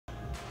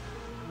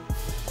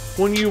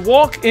When you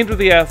walk into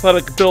the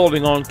athletic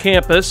building on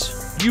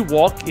campus, you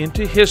walk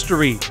into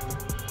history.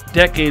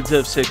 Decades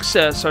of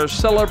success are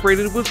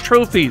celebrated with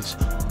trophies.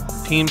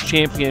 Team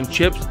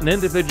championships and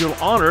individual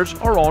honors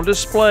are on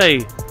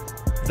display.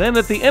 Then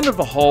at the end of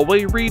the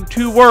hallway, read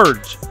two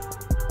words: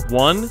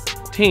 one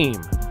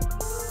team.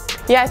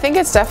 Yeah, I think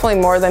it's definitely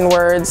more than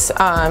words.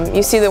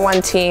 You see the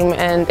one team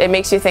and it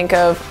makes you think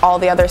of all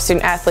the other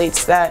student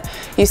athletes that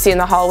you see in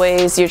the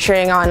hallways, you're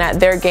cheering on at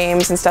their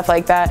games and stuff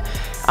like that.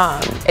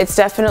 It's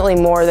definitely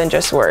more than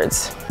just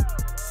words.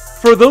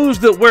 For those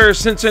that wear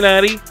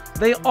Cincinnati,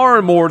 they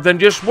are more than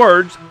just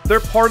words. They're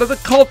part of the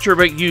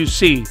culture at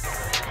UC.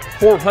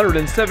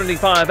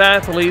 475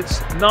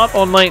 athletes, not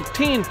on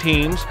 19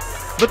 teams,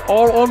 but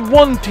all on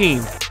one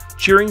team,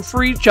 cheering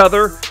for each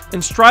other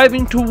and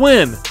striving to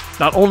win,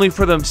 not only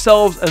for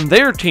themselves and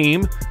their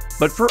team,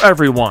 but for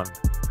everyone.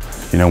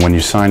 You know, when you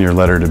sign your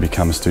letter to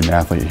become a student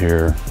athlete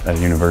here at a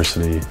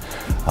university,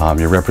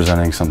 you're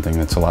representing something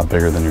that's a lot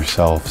bigger than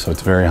yourself. So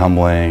it's very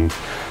humbling,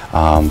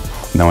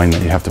 knowing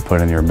that you have to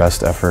put in your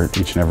best effort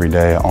each and every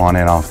day, on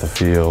and off the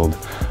field,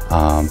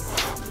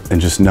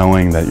 and just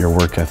knowing that your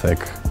work ethic,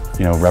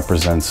 you know,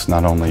 represents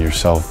not only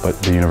yourself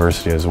but the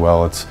university as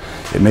well. It's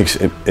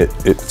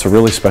a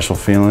really special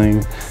feeling.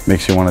 It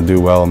makes you want to do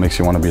well. It makes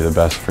you want to be the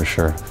best for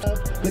sure.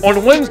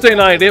 On Wednesday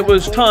night, it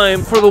was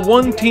time for the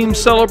One Team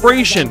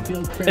celebration,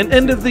 an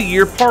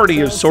end-of-the-year party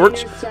of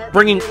sorts,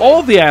 bringing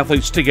all the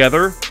athletes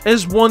together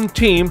as one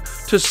team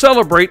to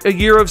celebrate a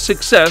year of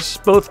success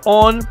both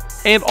on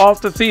and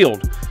off the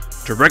field,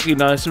 to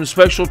recognize some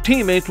special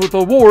teammates with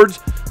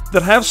awards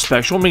that have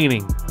special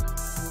meaning.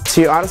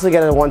 To honestly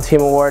get a One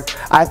Team award,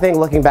 I think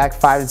looking back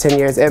 5 to 10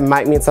 years, it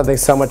might mean something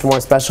so much more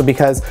special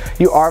because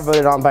you are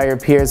voted on by your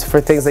peers for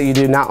things that you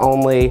do not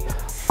only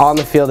on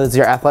the field as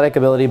your athletic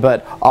ability,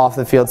 but off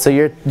the field. So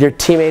your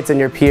teammates and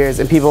your peers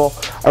and people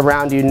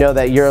around you know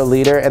that you're a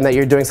leader and that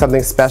you're doing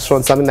something special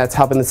and something that's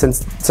helping the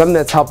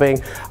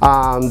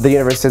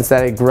University of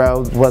Cincinnati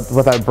grow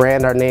with our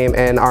brand, our name,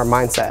 and our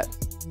mindset.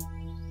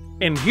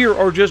 And here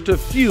are just a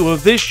few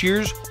of this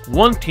year's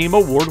One Team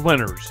Award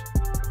winners.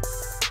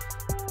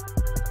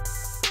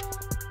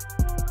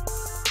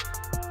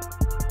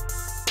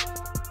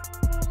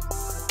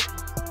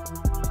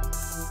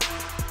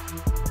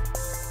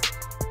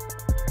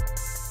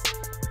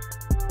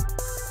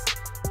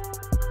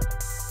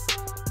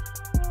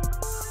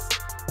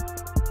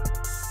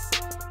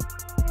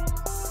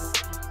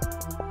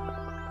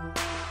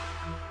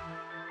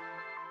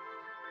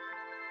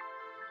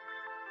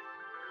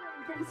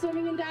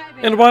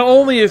 And while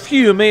only a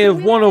few may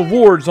have won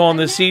awards on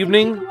this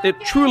evening, it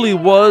truly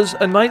was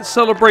a night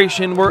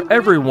celebration where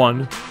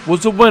everyone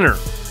was a winner.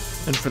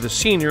 And for the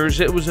seniors,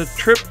 it was a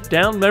trip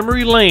down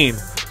memory lane,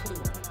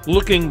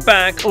 looking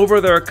back over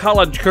their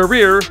college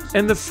career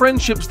and the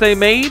friendships they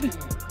made,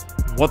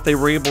 what they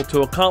were able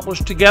to accomplish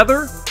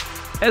together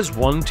as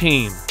one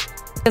team.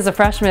 As a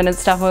freshman,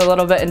 it's definitely a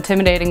little bit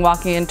intimidating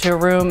walking into a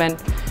room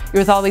and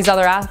you're with all these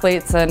other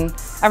athletes and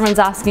everyone's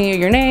asking you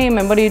your name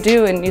and what do you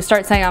do, and you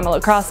start saying I'm a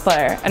lacrosse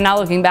player. And now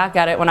looking back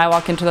at it, when I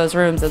walk into those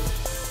rooms,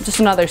 it's just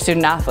another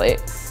student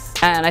athlete.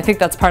 And I think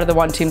that's part of the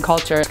one team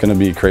culture. It's going to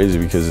be crazy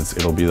because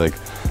it'll be like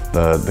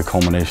the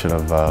culmination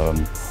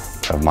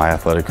of my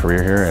athletic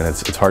career here, and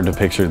it's hard to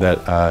picture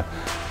that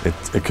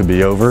it could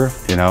be over,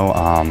 you know.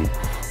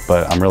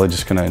 But I'm really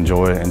just going to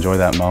enjoy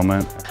that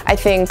moment. I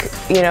think,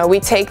 you know, we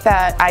take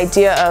that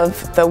idea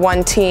of the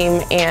one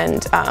team,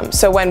 and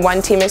so when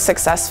one team is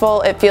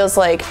successful, it feels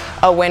like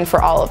a win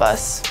for all of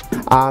us.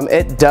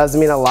 It does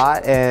mean a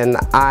lot, and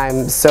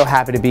I'm so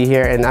happy to be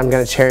here, and I'm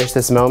going to cherish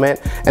this moment.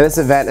 And this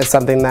event is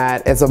something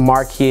that is a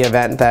marquee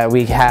event that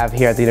we have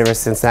here at the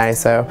University of Cincinnati.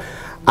 So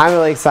I'm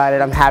really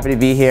excited. I'm happy to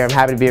be here. I'm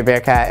happy to be a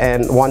Bearcat,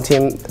 and one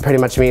team pretty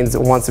much means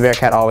once a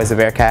Bearcat, always a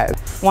Bearcat.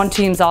 One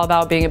team's all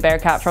about being a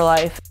Bearcat for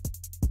life.